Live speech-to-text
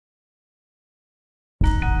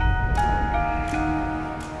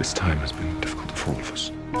This time has been difficult for all of us.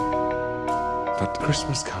 But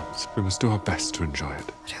Christmas comes. We must do our best to enjoy it.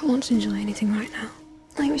 I don't want to enjoy anything right now.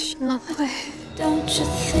 I wish nothing. Don't you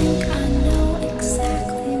think I know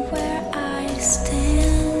exactly where I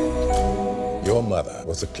stand? Your mother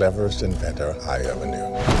was the cleverest inventor I ever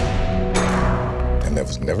knew. And there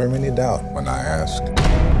was never any doubt when I asked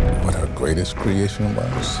what her greatest creation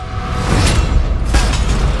was.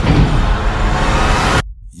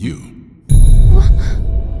 You.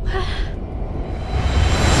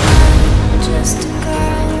 Just a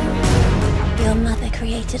girl. Your mother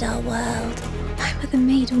created our world. My mother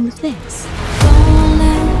made all of this. Don't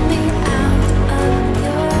let me out of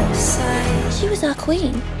your sight. She was our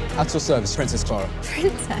queen. At your service, Princess Clara.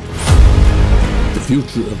 Princess. The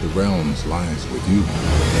future of the realms lies with you.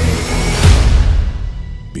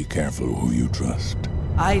 Be careful who you trust.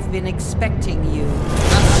 I've been expecting you.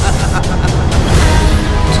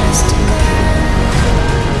 Just a girl.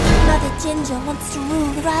 Mother Ginger wants to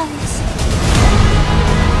rule the realms.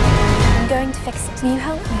 I'm going to fix it. Can you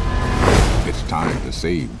help me? It's time to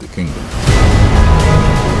save the kingdom.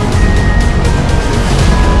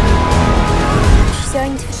 She's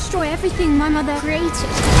going to destroy everything my mother created.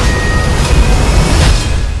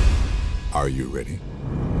 Are you ready?